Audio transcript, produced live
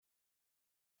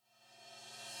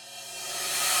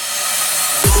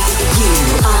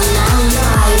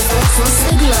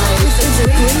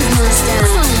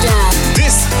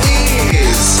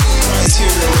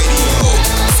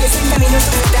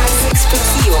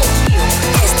exclusivo.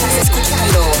 Estás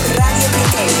escuchando Radio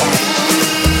Criteria.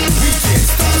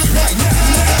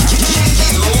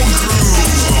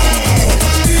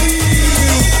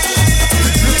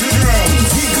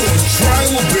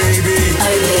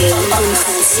 Only on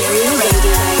Criteria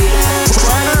Radio.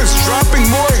 China is dropping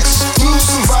more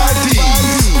exclusive ID.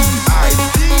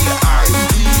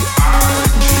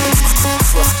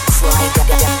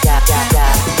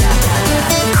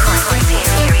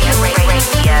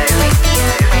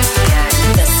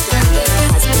 The standard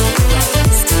has been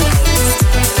raised.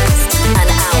 An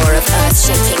hour of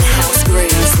earth-shaking house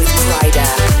grooves with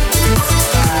Kryder.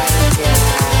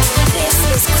 This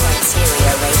is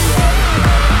Criteria Radio.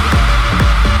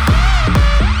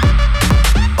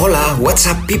 Hola, what's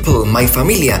up people, my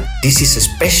familia? This is a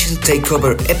special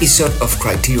takeover episode of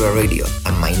Criteria Radio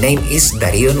and my name is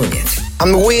Darío Núñez.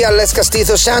 And we at Les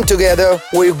Castizos and together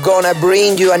we're gonna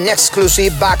bring you an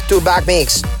exclusive back-to-back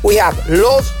mix. We have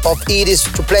lots of EDs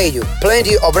to play you,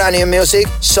 plenty of brand new music,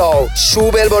 so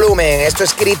sube el volumen, esto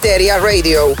es Criteria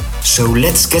Radio. So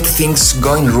let's get things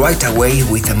going right away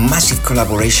with a massive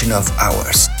collaboration of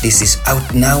ours. This is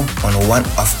out now on one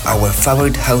of our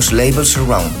favorite house labels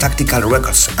around, Tactical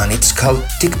Records, and it's called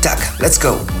Tic Tac. Let's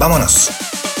go, vámonos!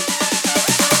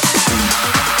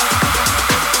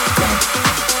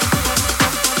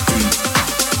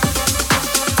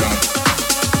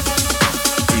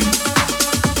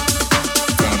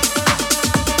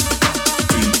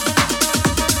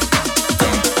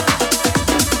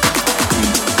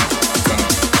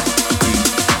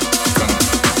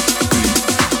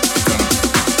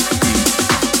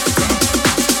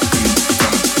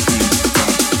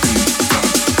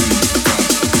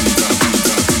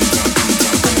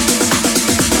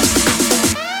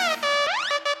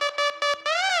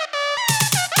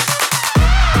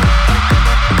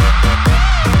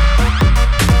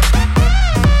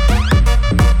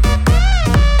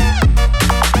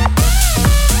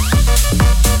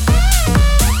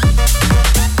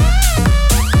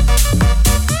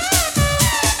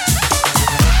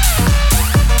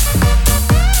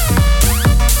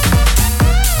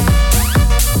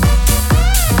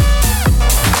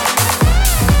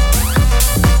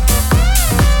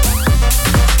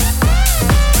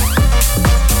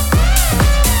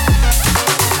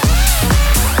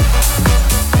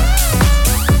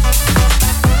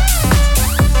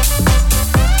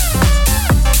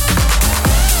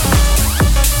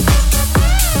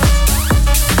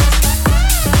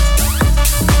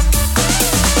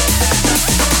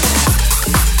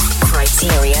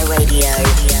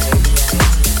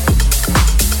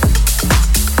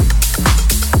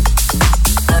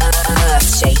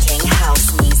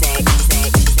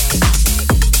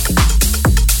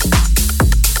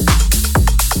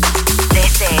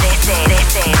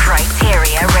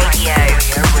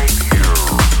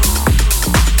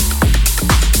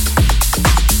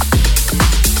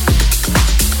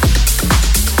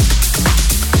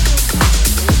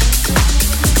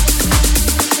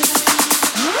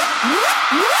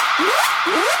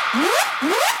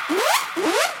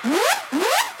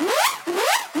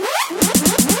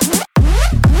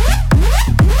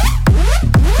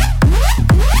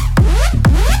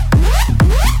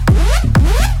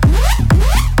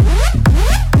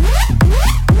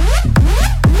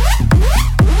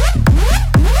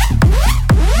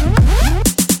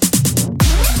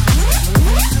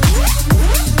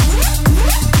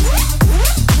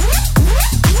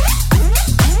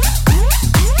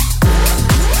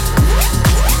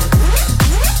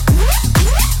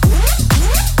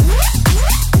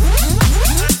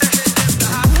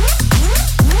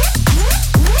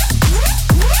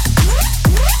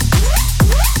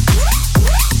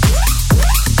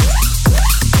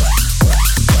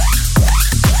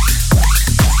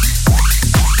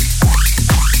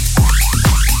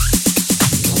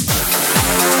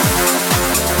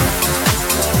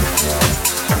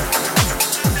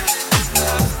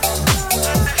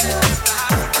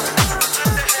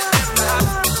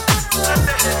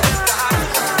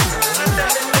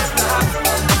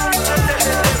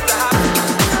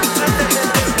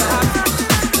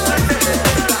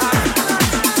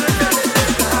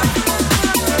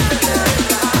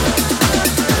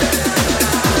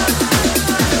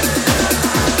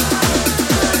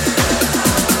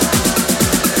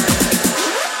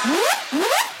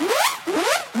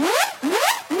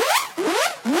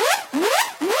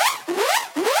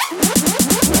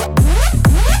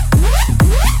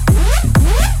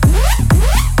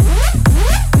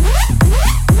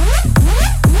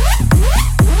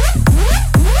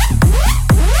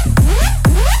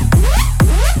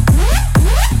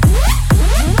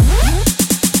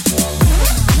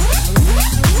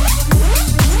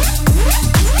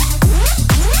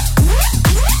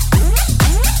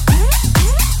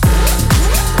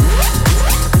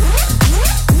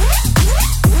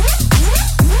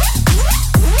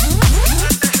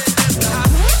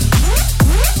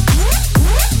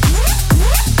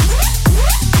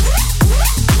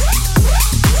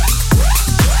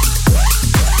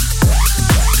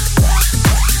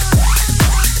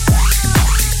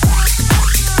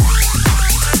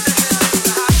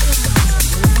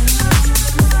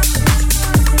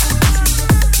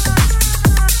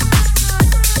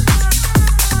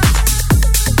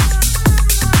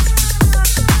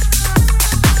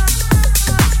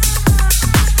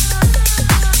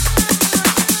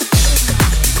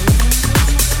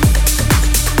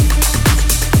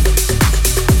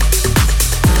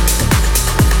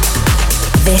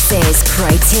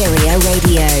 Criteria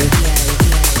Radio.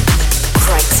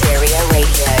 Criteria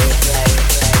Radio.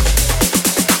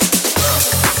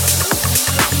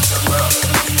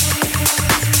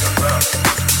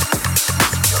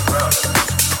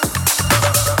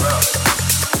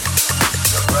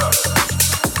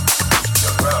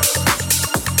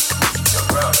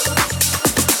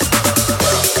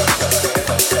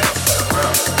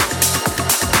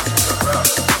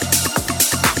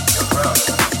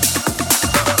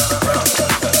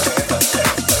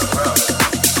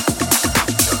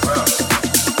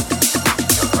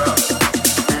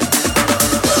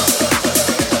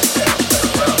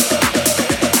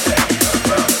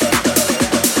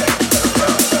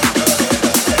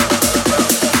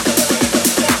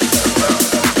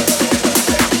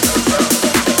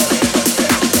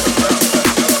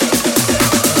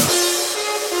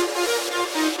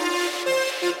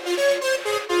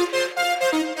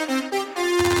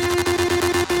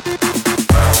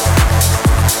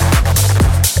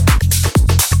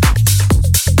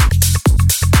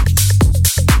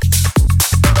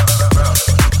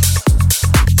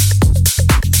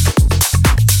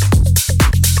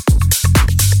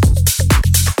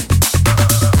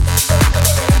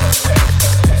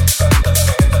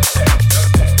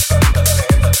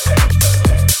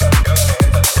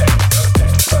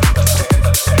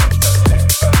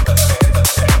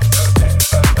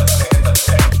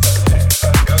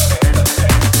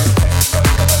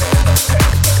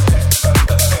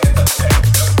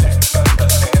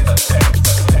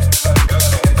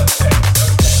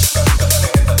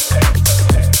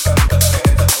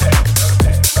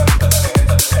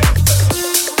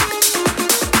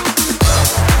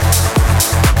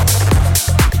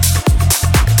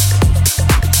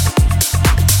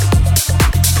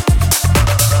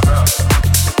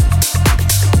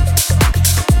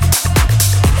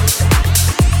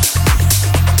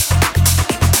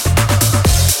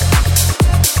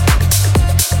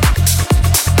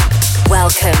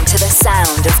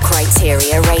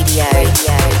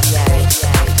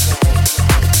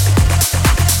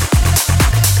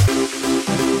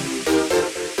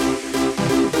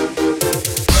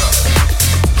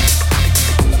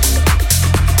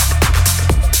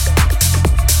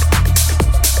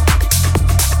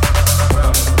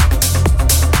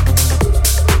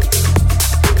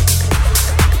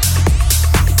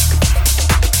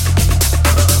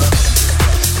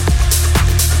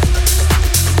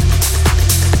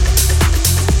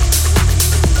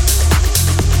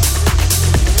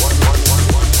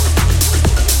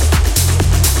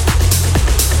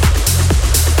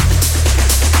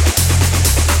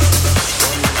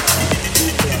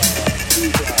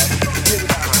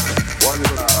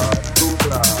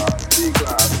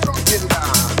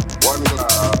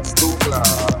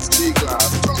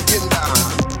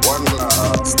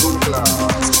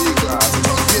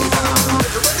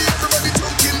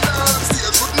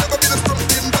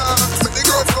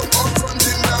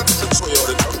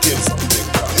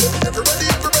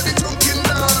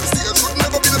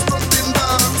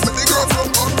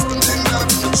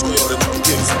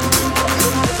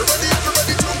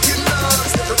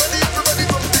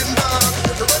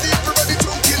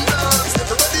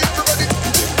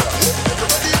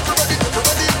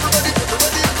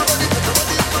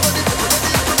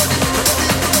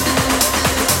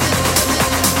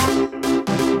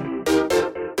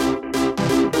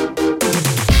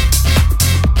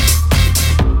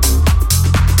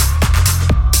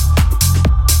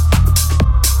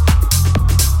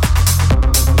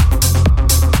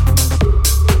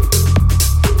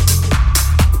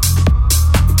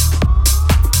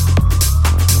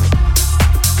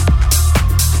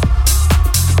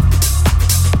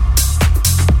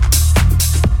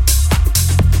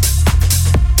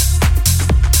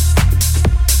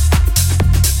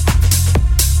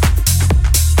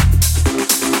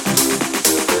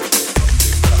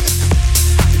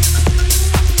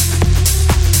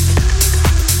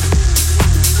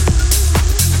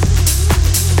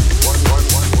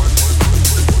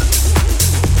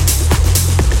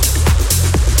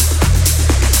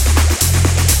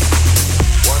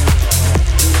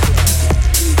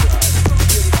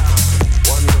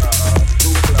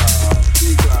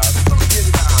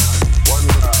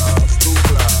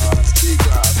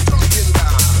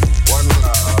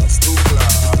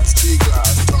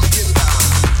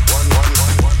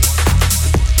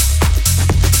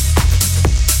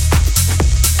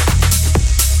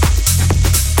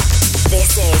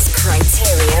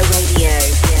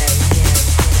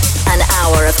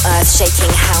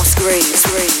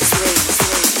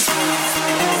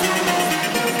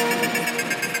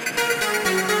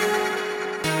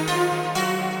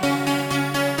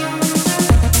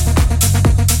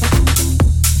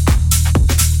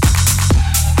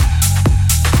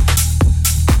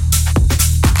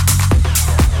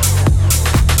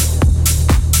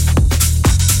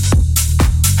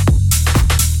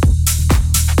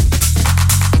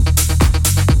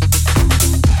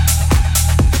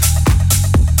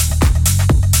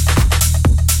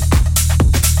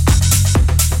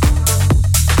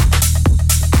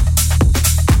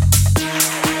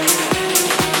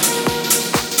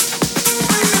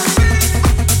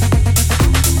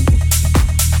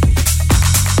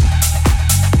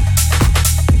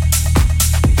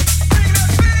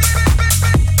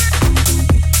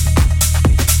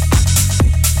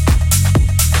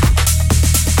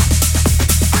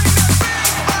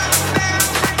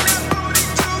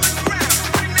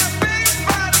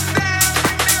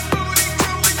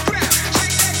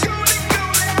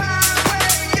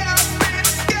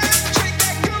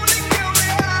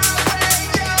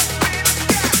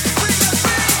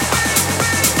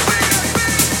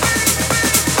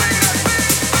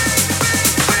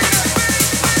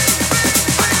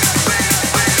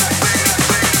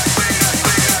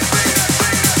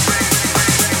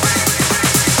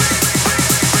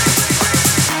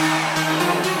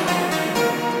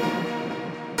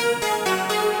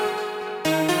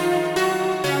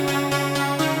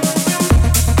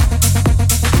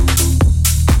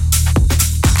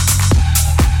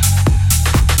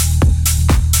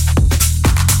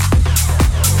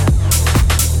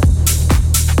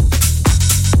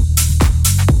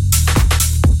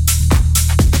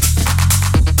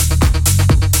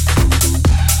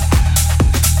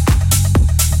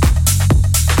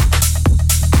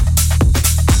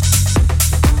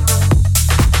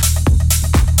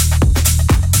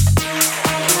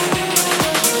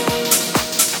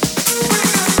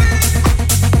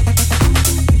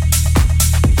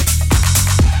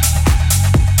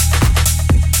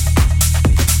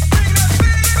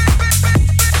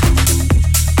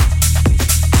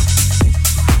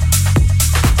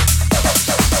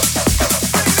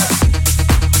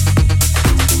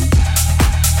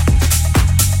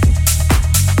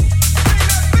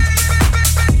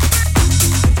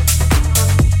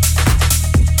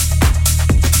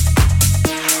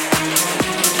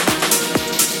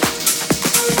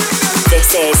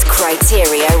 This is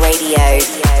Criteria Radio.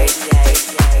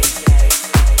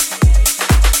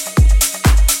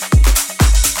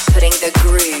 Putting the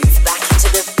groove back into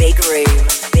the big room,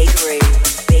 big room,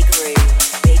 big room,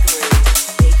 big room, big room,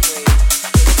 big room.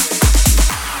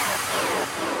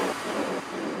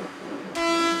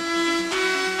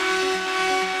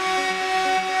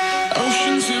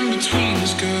 Oceans in between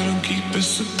us couldn't keep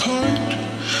us apart.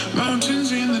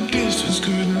 Mountains in the distance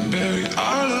couldn't bury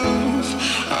our love.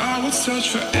 I would search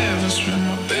forever, swim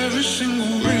up every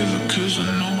single river, 'cause I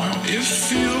know how it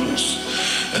feels,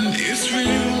 and it's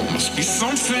real. Must be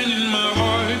something in my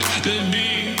heart that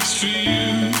beats for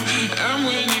you. And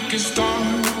when it gets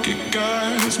dark, it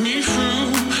guides me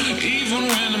through. Even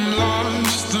when I'm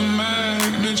lost, the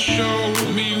magnets show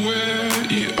me where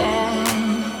you are.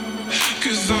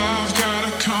 'Cause I've got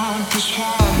a compass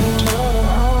heart.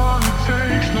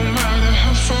 No matter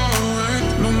how far away,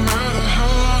 no matter how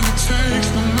long it takes,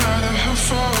 no matter how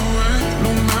far away,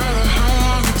 no matter how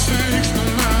long it takes, no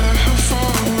matter how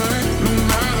far away, no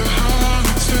matter how long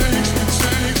it takes, it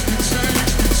takes, it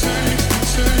takes, it takes, it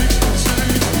takes, it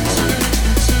takes,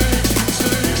 it takes, it takes, it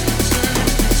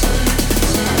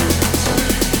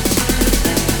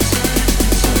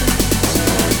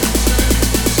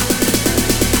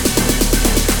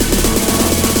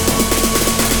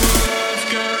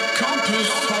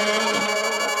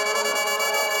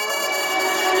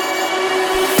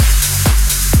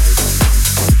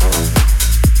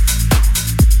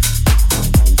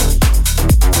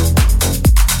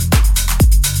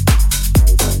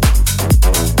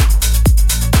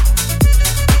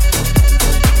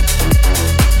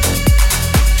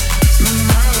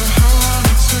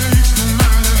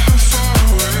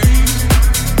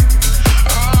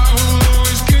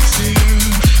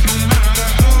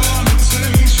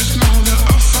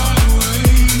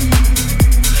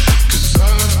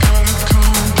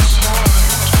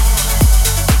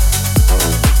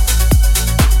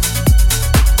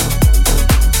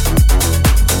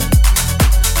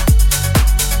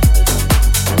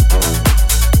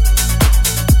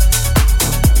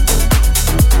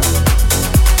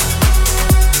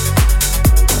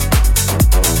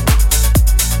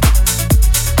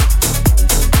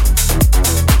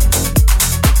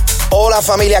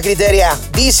Familia Criteria,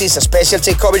 this is a special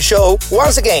takeover show.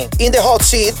 Once again, in the hot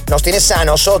seat nos tienes a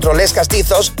nosotros, Les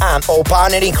Castizos, and our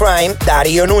partner in crime,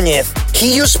 Dario Núñez.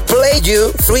 He just played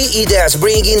you 3 ideas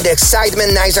bringing the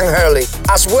excitement nice and early,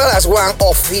 as well as one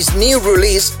of his new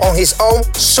release on his own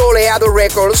Soleado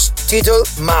Records titled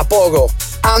Mapogo.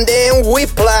 And then we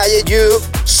played you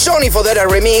Sonny Fodera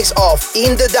remix of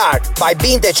In the Dark by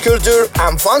Vintage Culture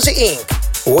and Fancy Inc.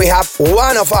 We have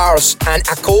one of ours and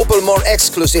a couple more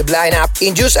exclusive lineup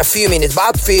in just a few minutes.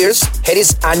 But first, here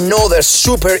is another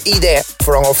super idea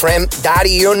from our friend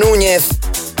Dario Núñez.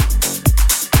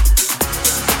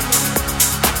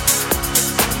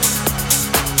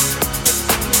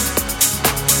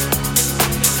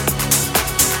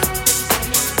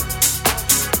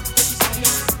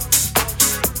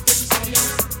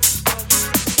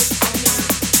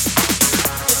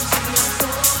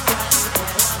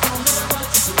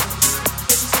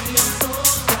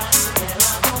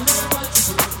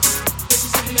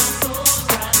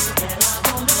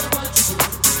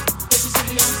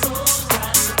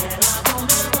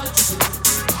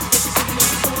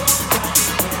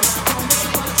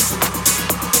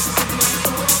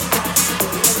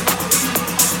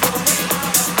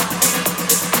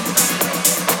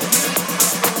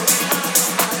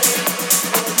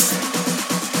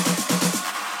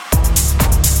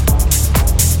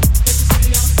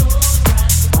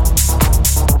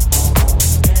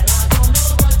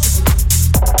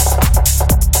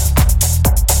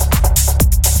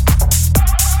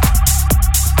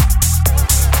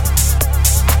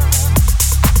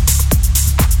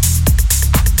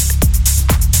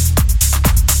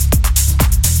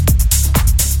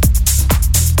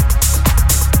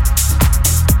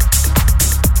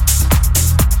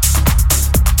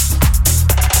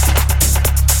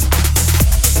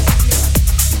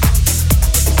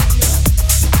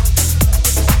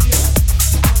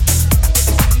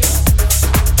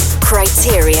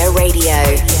 Criteria Radio.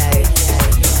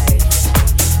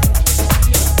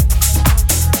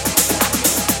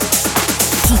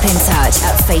 Keep in touch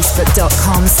at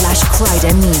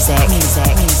facebook.com/CryderMusic.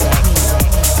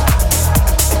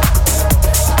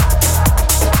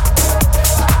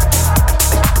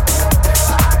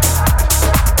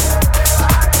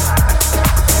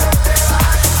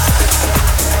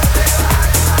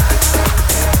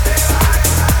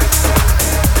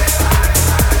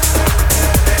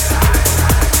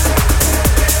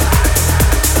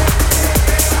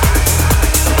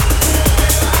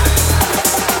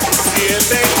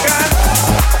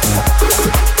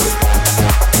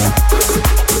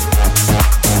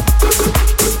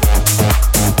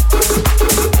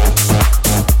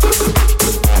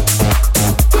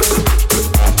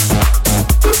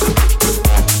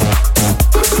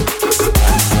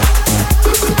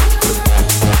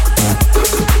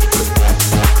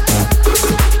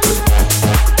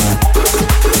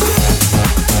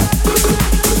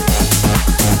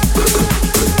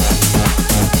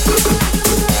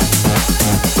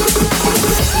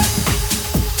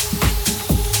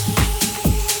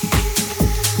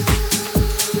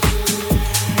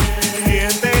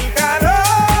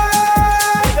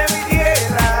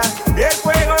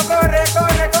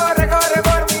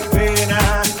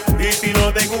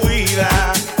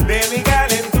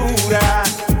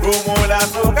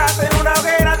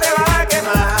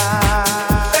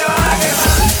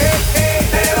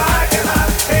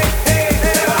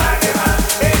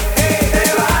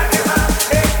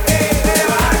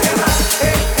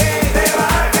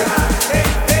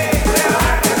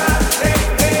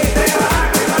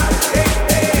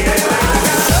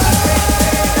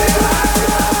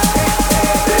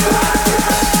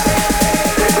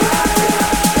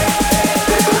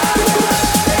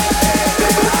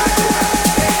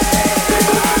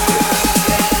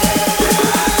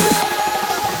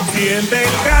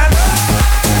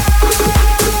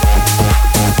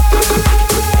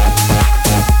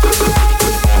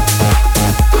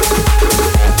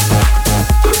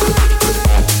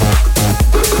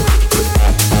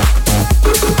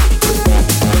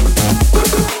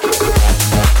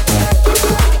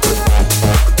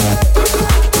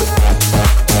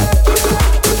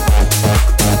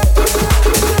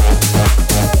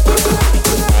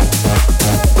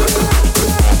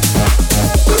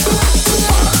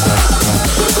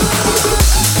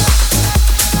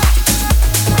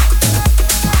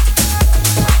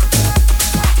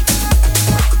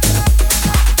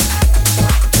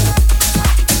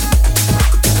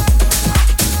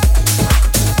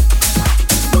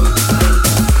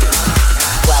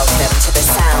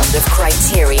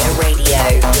 Criteria Radio.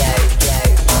 Criteria Radio.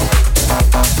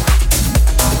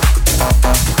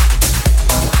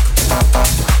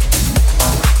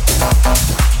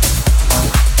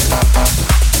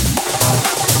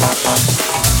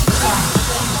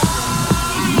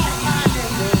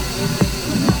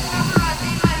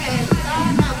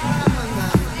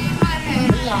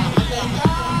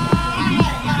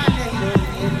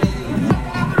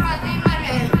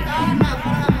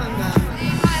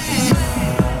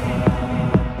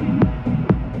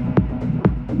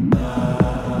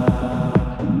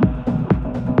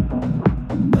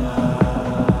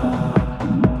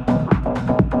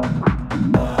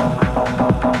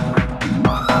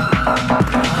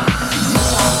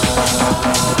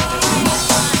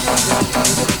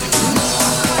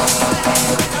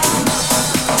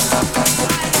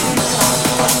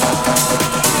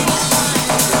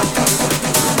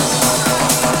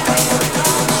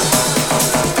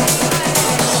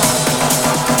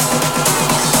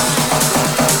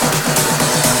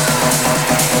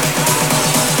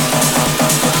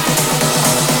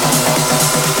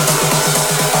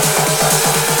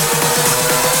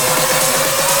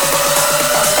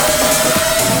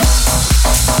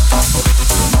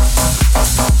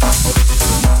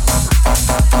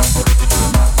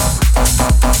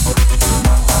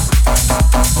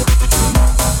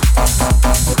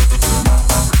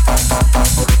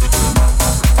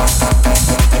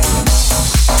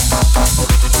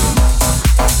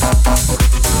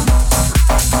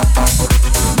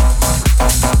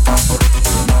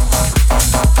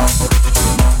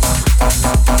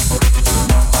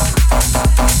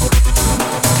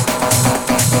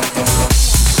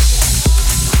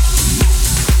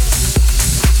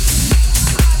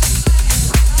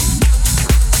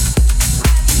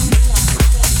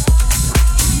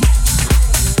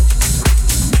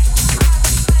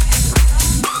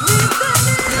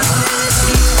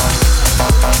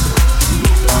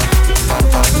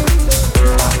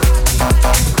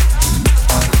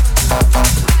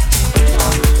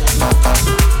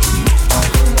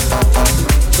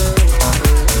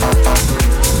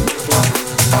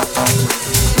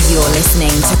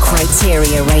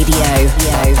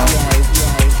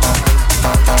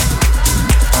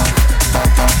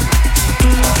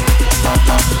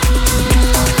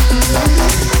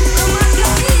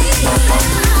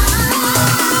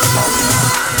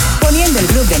 Poniendo el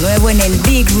groove de nuevo en el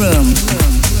Big Room.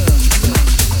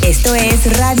 Esto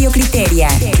es Radio Criteria.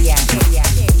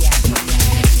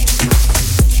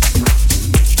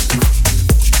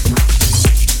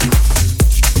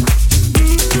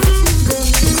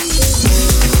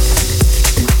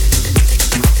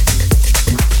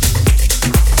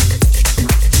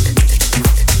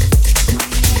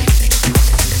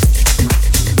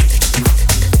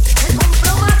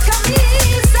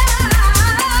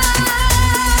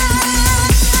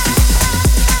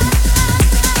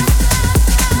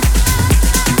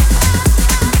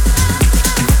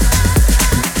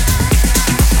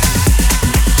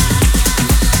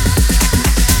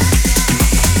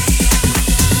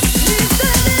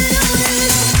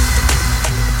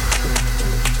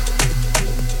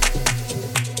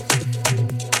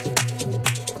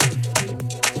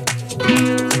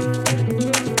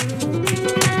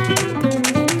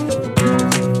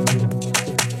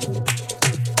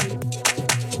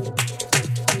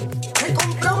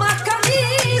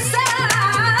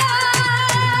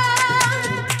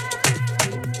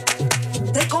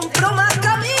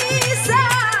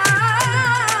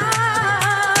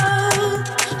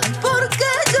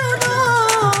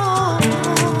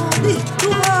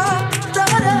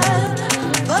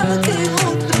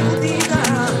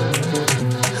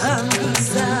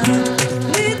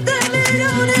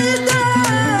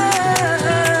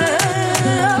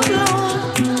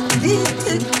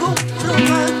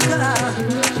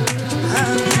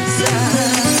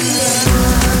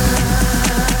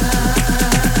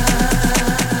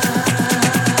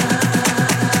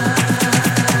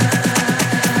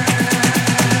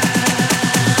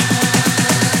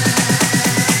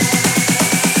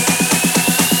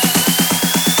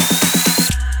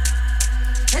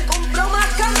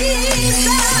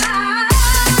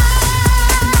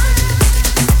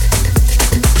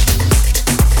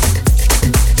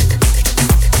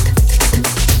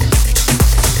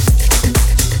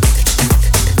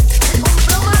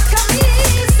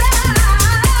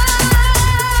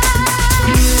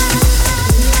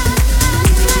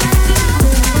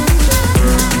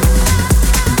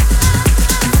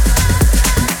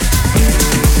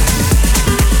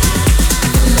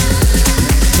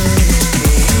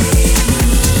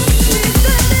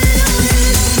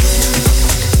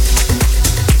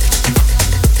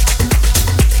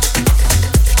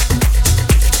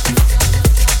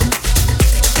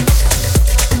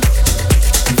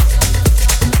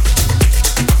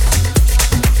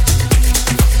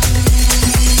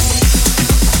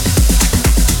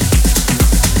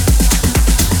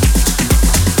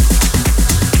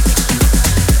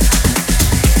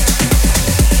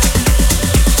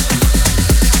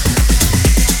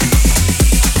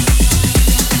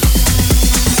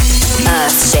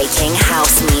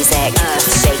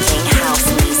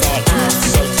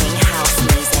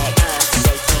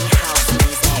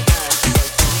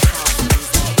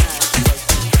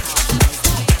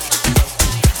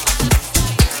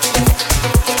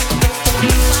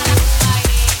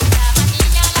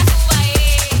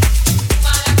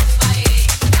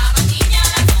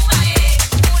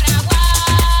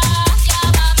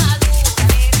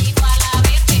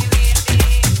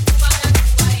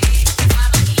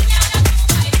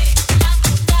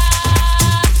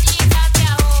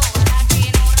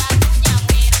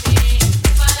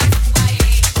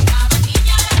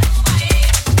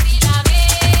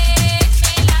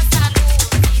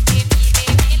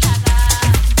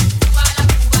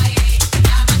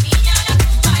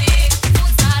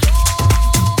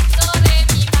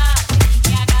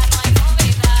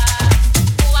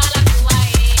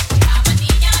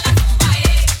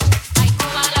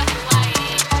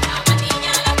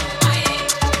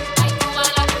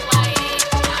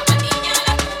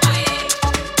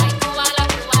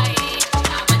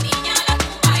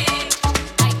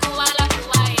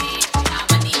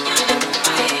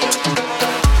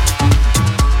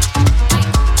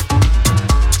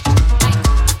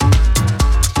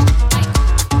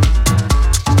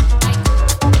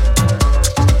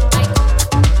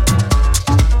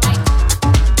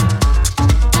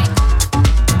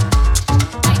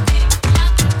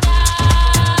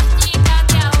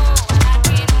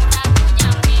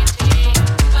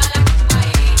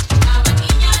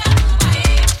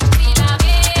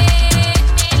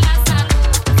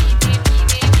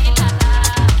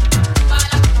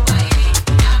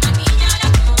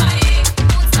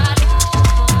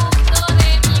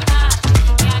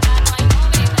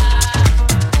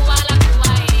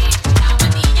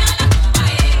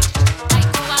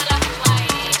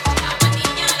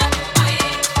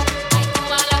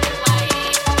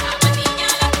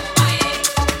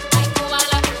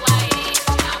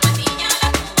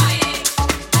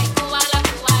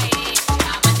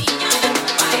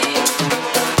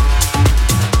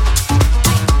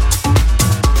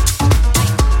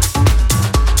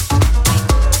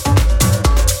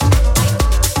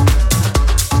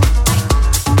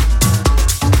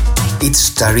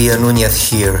 it's Dario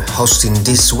Núñez here, hosting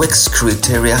this week's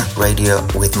Criteria Radio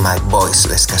with my boys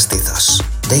Les Castizos.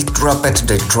 They dropped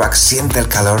the track Siente el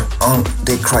Calor on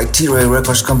the Criteria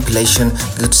Records compilation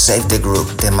Good Save the Group,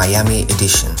 the Miami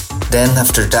edition. Then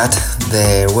after that,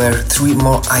 there were 3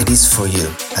 more IDs for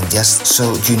you. And just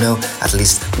so you know, at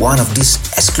least one of these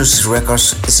exclusive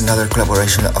records is another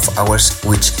collaboration of ours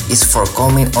which is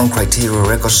forthcoming on Criteria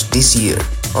Records this year.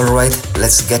 Alright,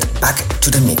 let's get back to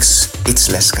the mix.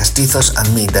 It's Les Castizos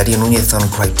and me, Dario Núñez on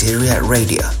Criteria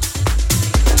Radio.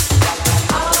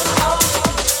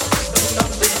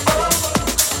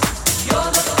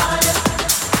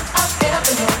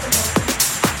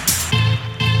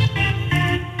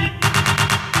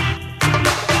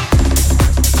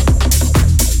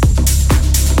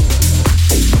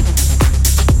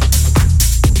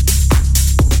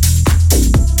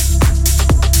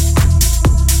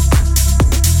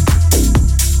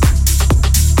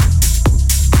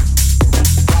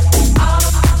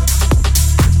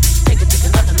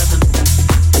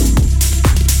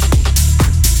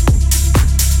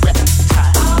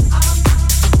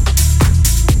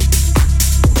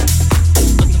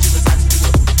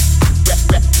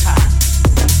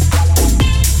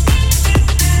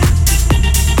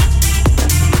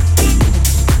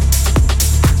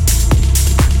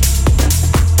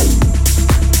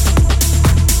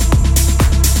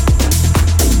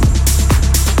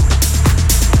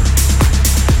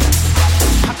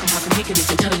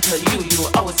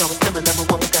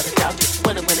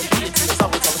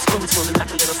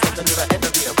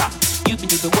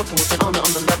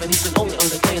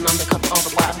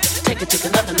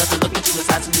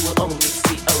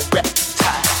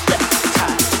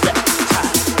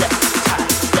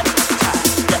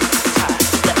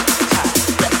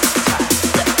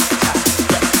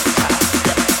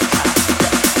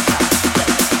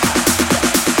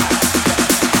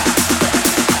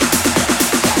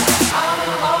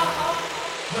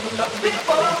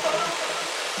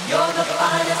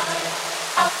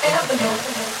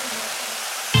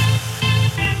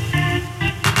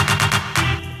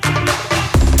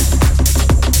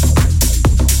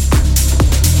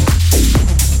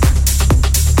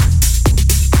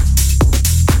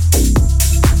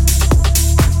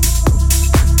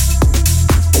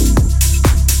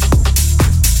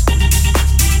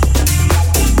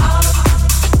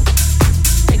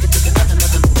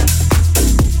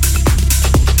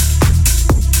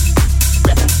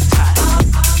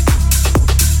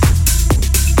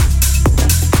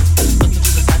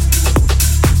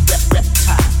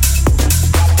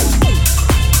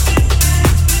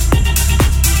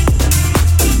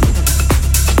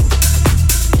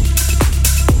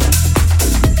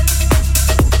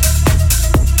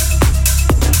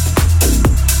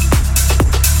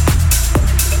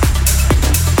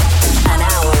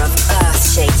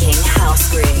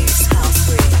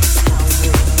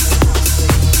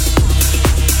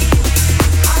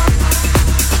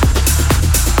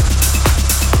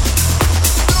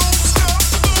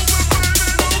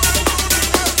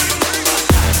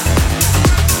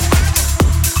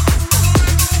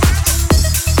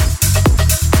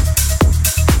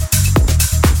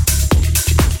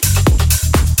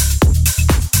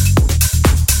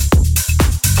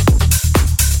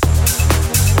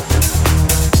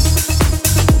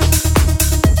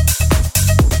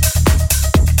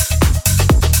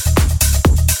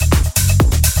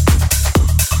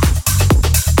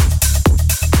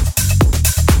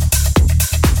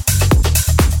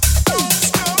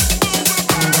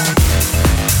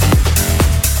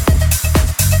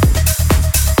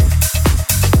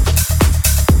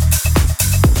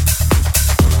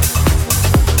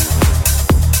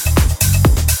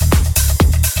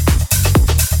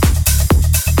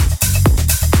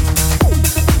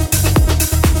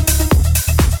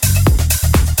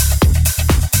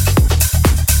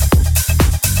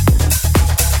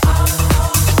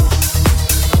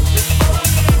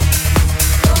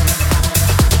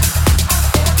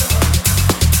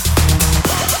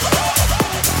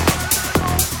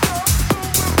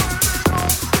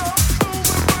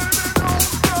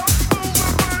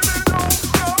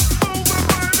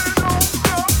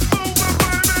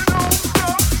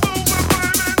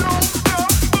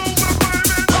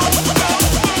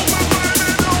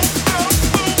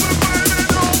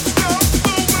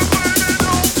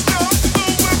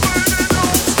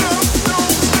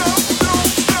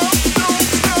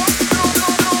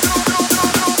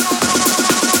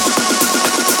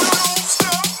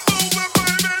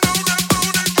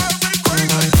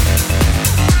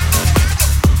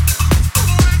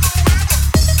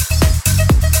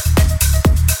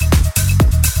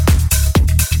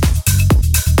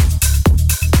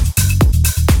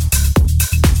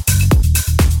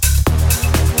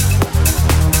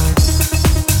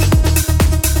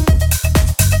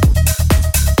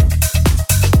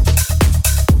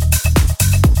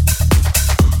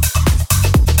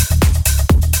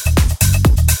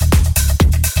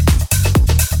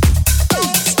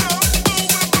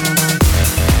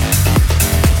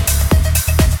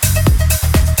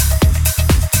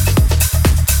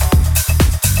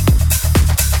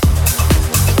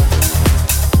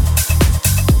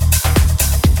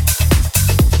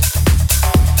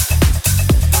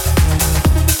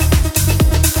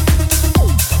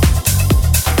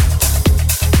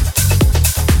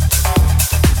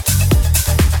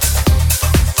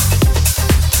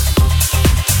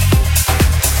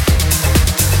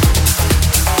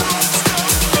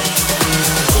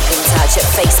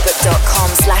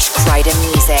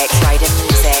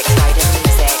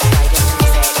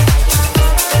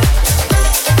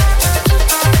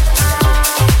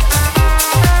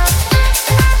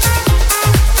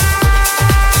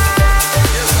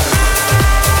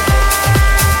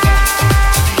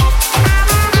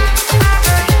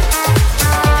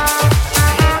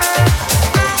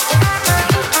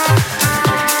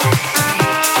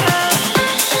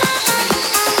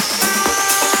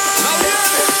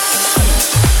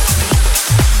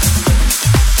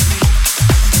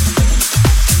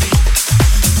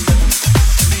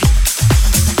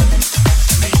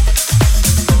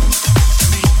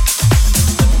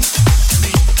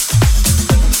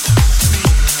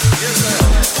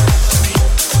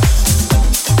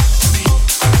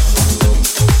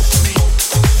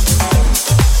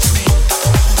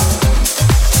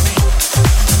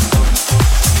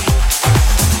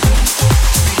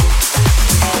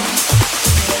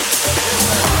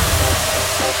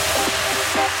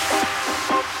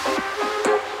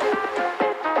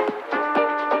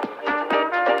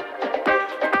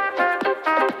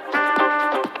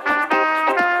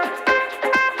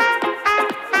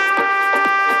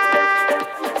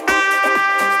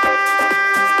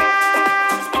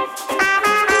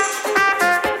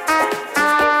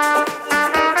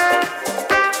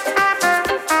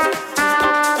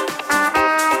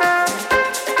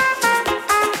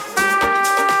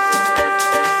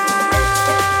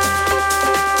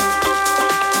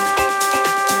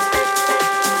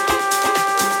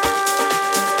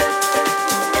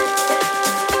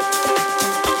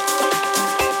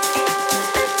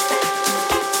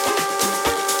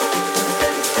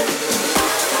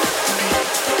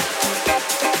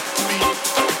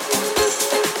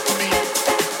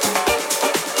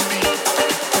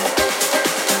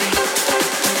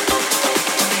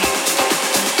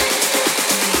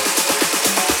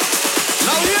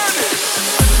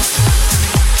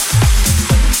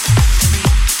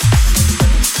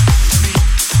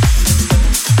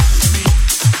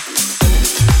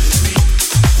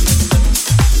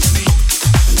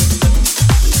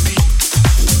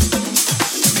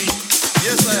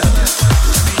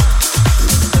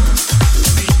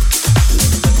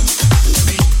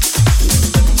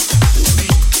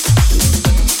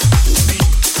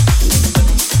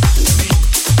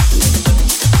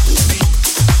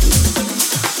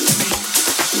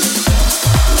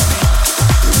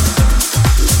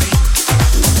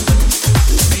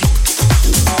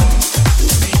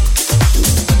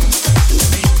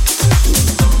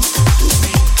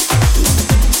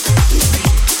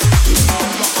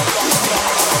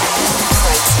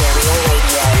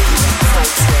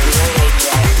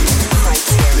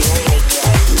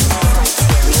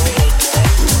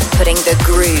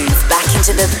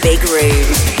 Big Room,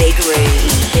 Big Room,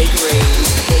 Big Room,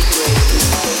 Big Room.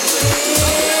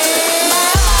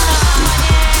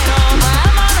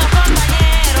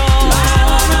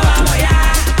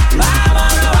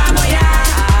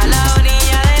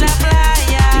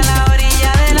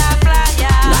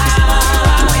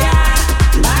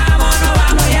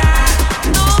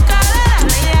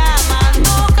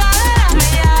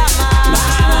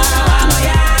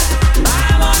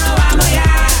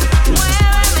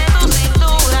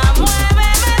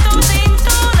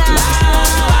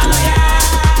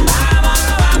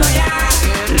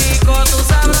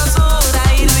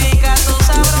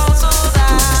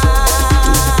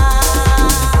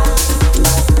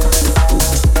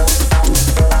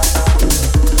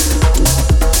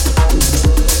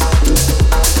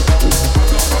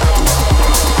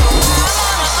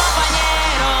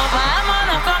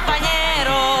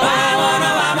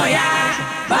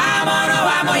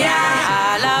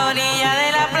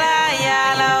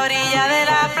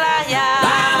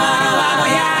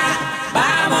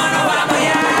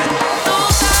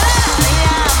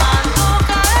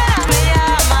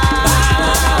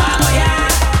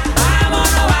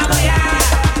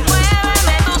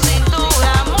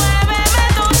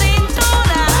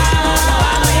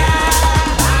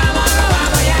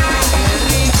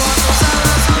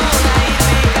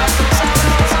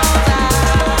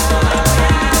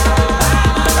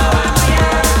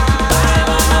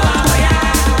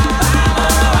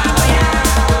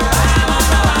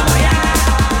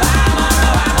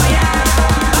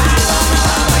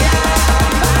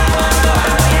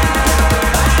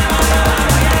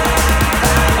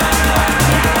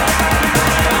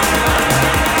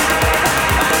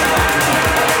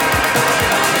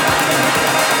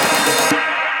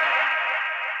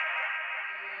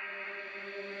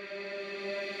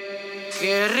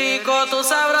 Qué rico tu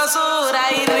sabrosura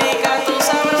y rica tu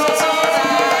sabrosura.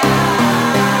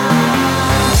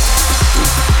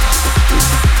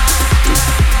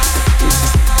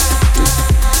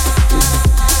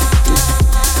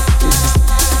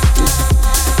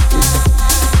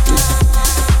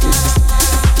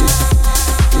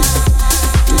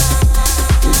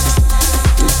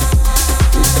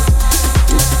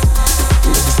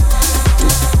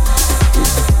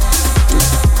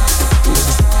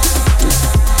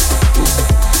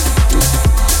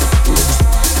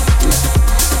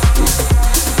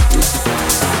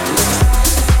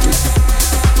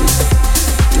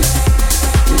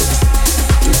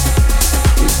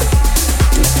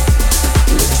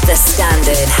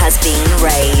 Has been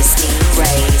raised,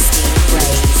 raised,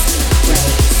 raised,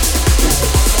 raised.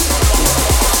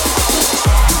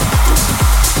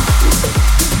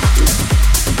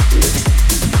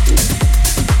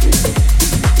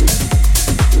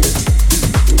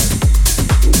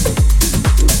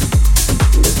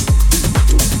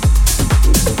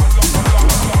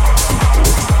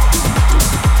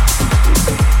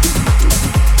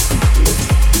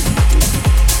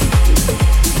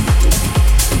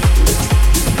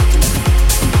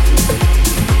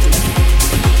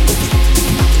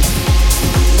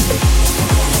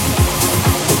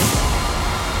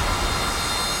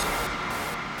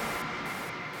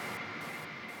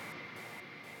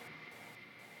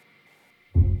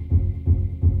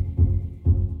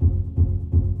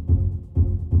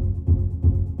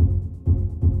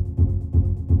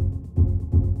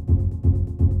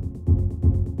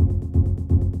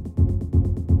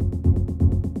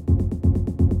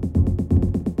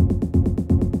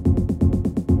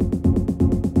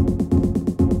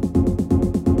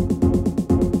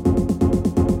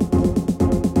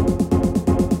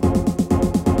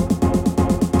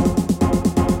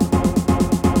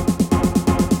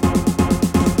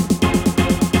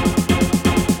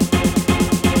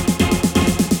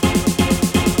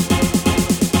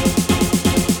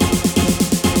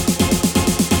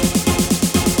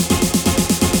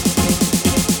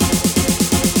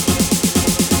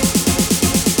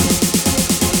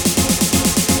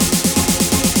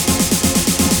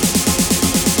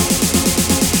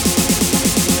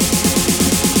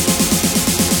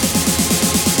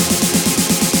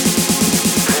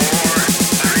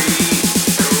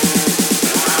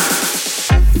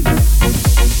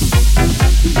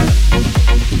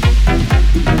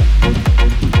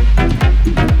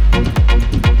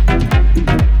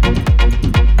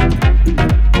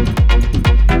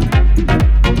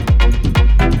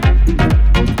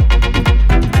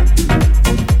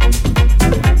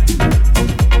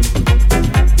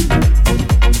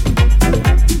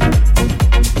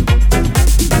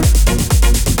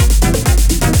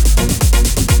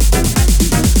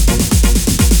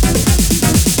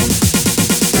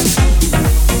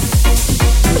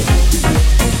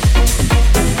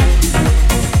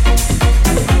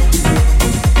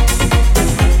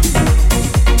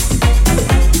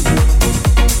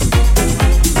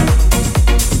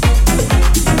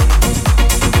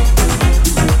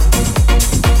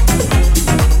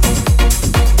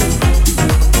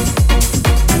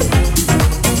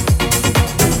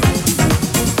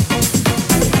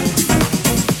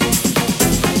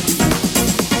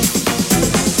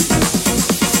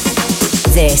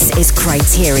 This is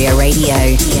Kryteria Radio.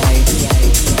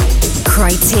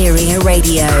 Kryteria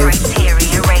Radio.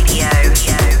 Kryteria Radio.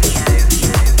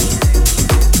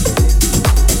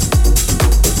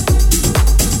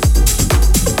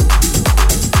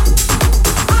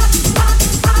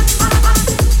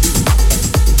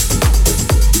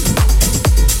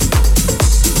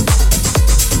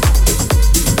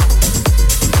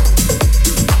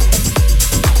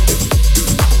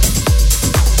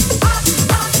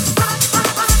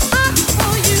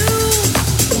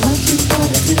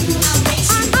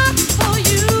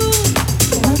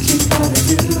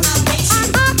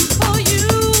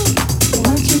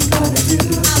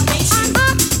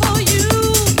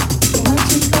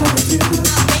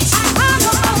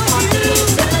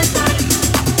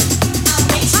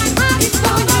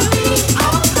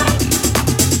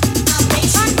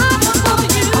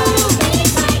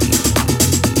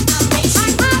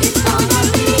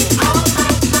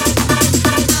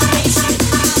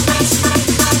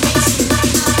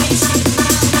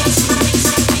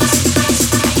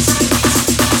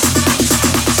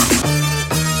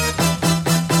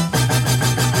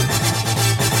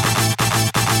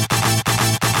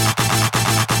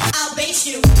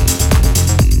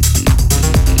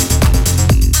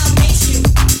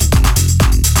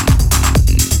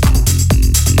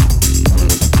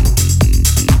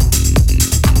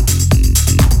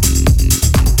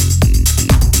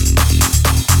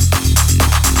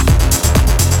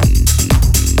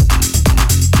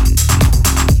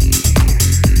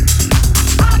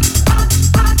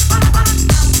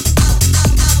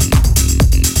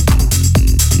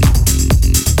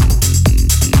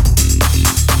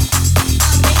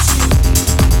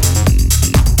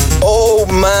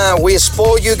 We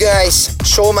spoiled you guys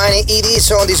so many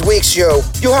EDs on this week's show.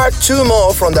 You heard two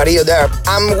more from Dario Derb,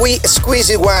 and we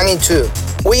squeezed one in two.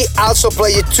 We also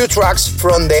played two tracks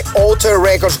from the Alter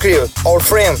Records crew, our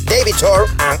friend David Thor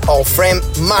and our friend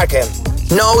Markham.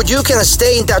 Now you can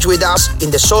stay in touch with us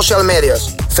in the social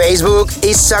medias: Facebook,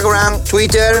 Instagram,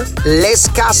 Twitter, Les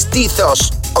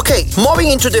Castizos. Okay, moving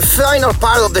into the final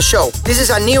part of the show. This is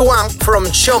a new one from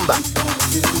Chomba.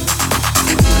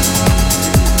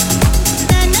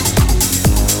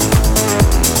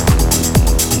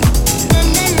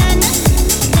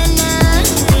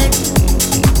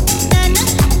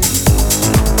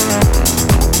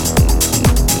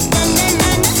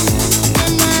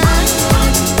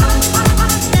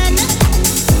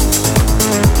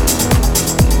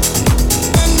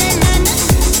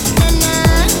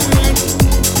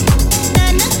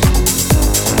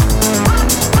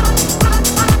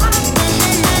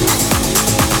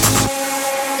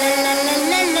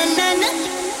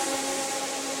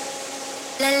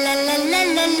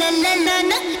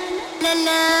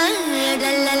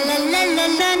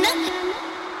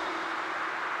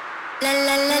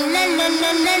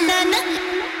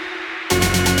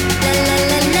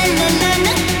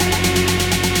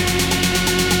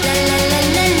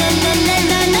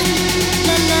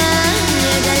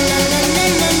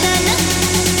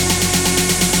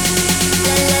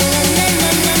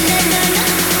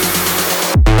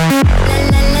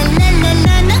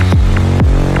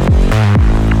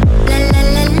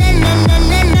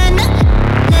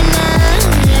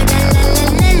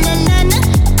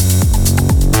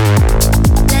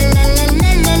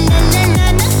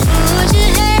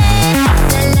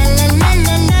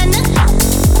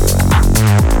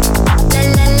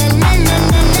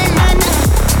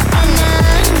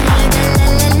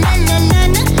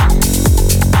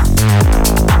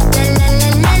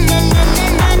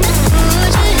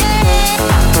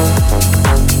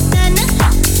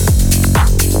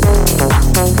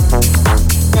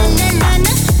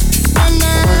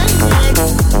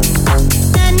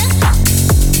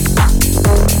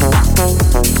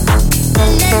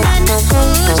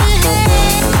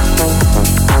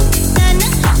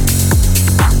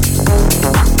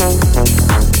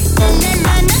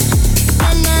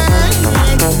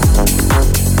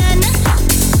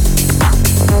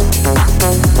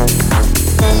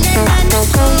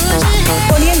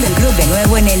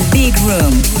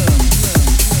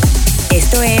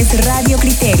 Esto es Radio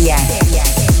Kryteria.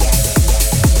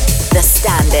 The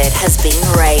standard has been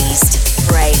raised.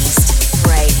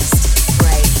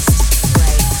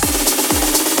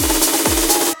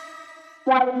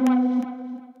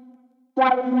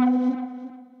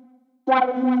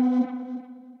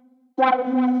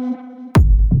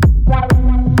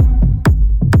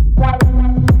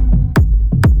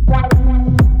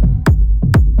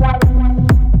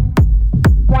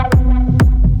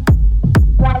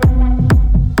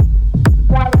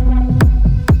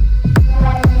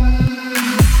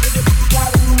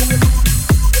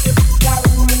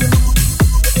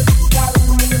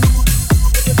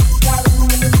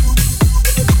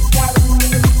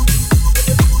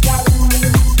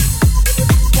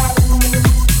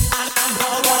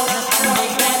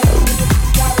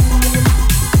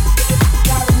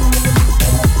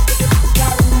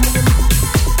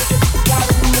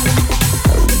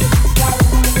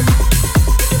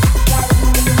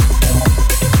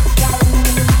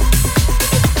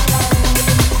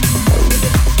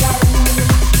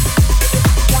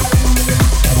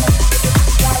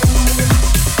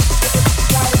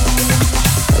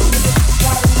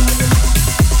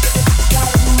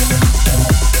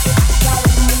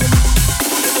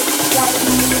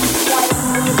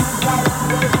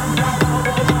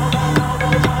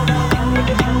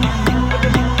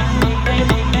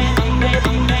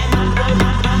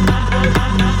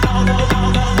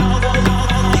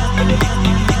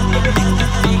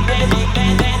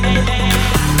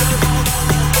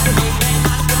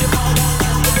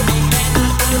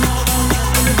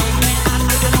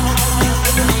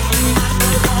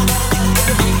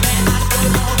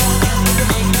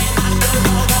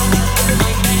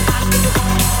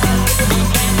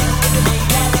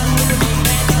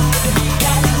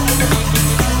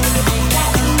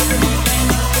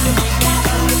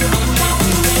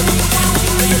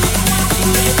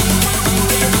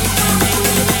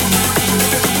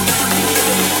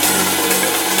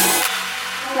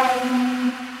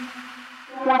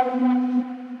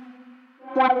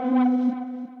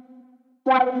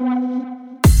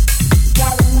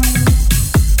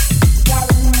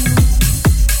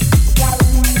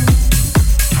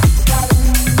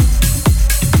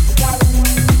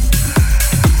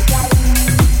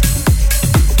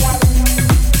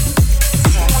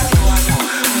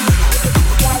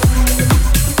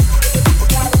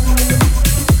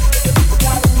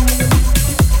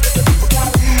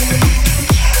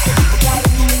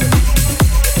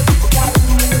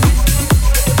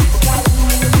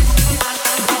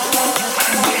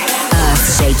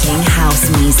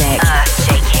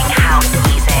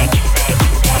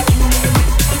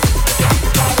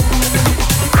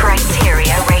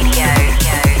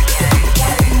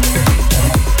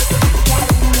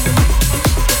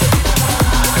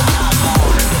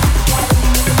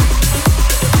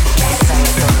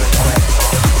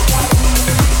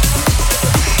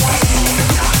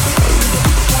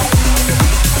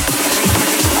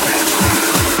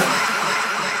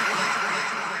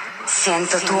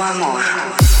 Siento tu amor.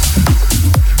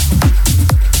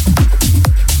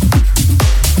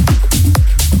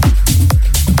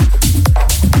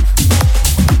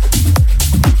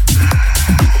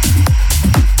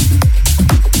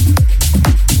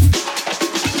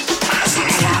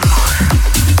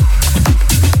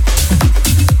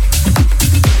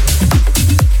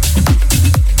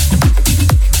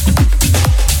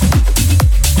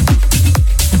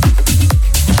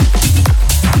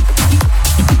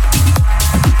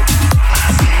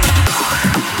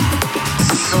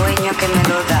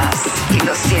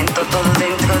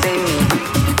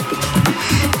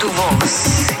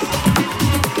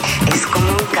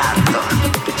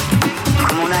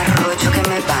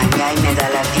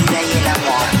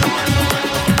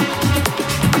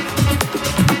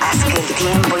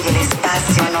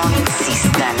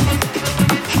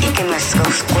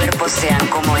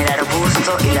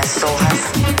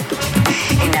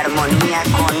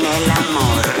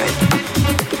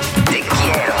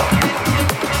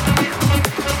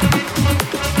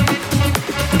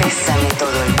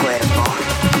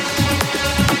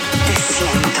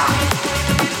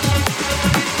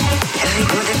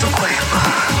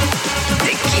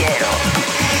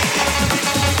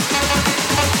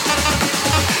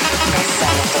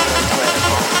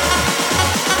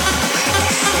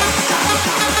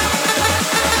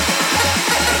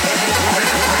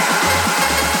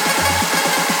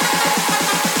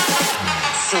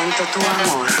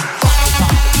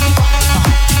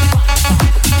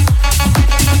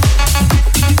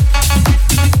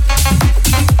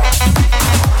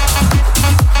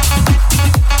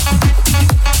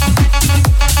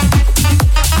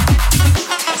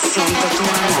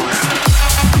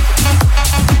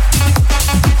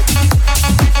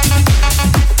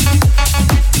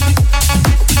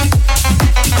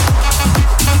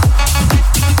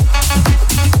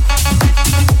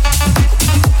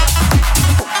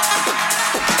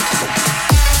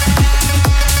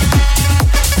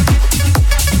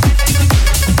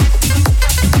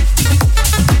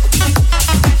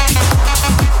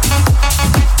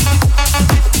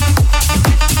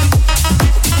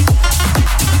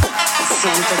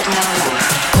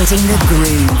 Putting the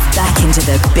groove back into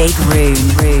the big room.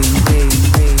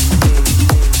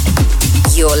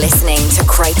 You're listening to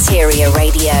Criteria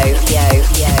Radio.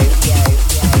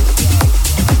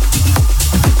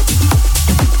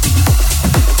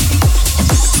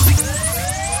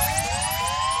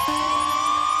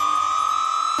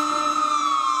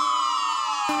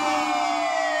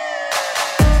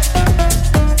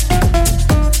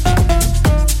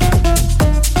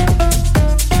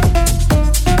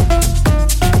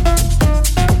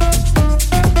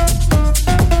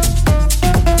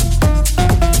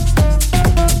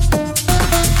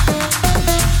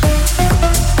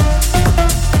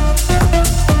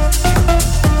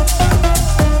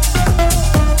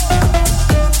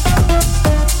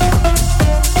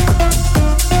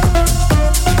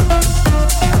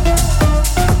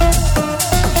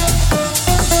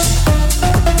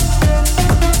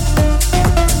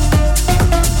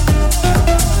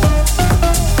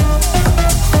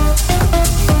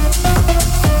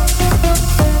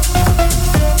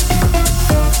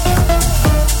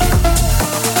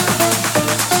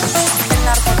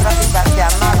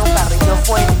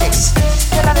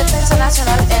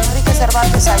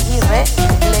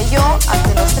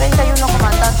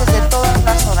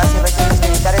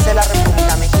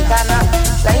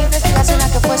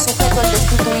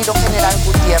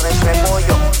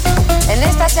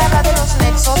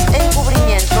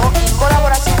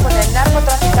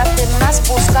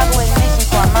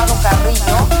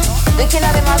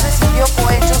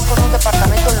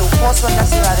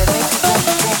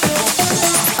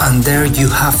 And there you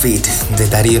have it, the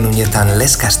Darío Núñez and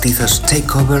Les Castizos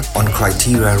takeover on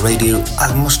Criteria Radio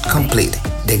almost complete.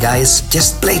 The guys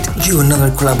just played you another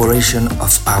collaboration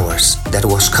of ours that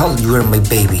was called You Are My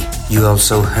Baby. You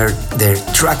also heard their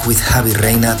track with Javi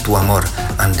Reina, Tu Amor,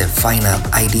 and the final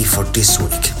ID for this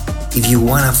week. If you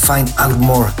wanna find out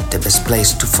more, the best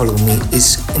place to follow me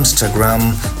is Instagram,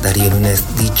 Darío Núñez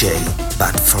DJ.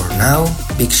 But for now,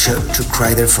 big shout to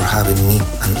Kryder for having me,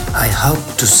 and I hope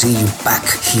to see you back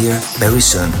here very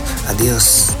soon.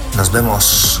 Adiós, nos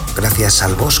vemos. Gracias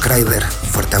al boss Kryder.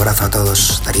 Fuerte abrazo a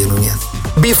todos, Darío Núñez.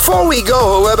 Before we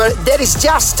go, however, there is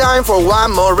just time for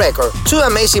one more record. Two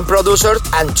amazing producers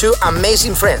and two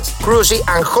amazing friends, Cruzy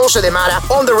and Jose de Mara,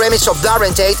 on the remix of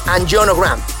Darren Tate and John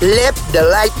O'Graham. Let the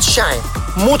light shine.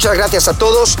 Muchas gracias a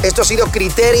todos. Esto ha sido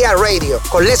Criteria Radio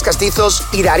con Les Castizos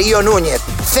y Darío Núñez.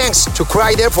 Thanks to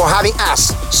Kryder for having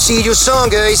us. See you soon,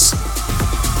 guys.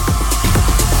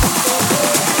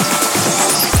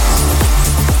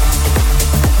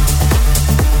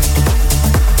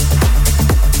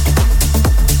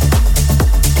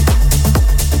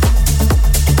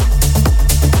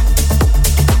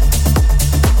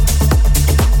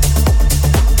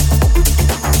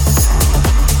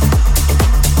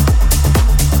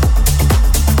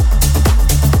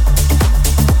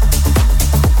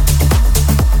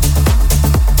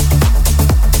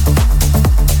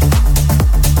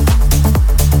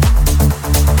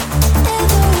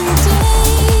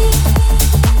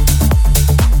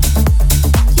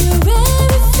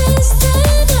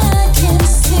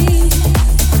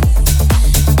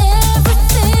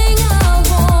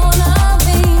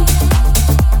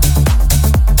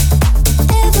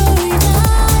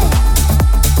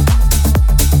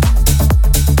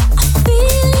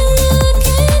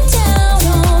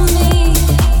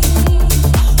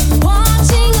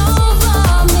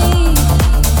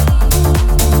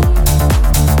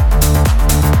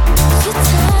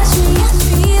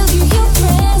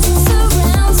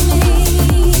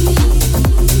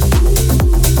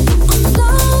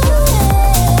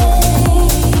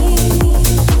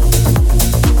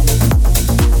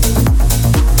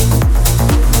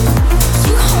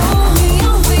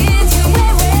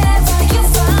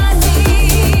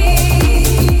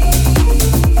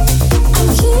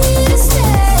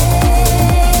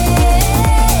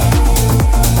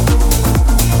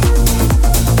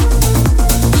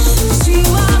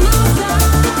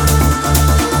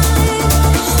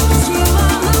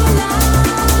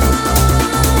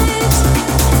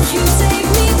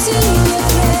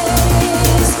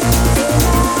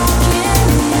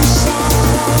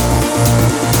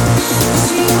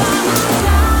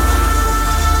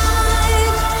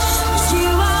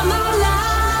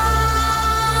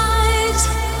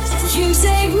 You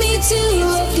take me to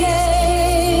a place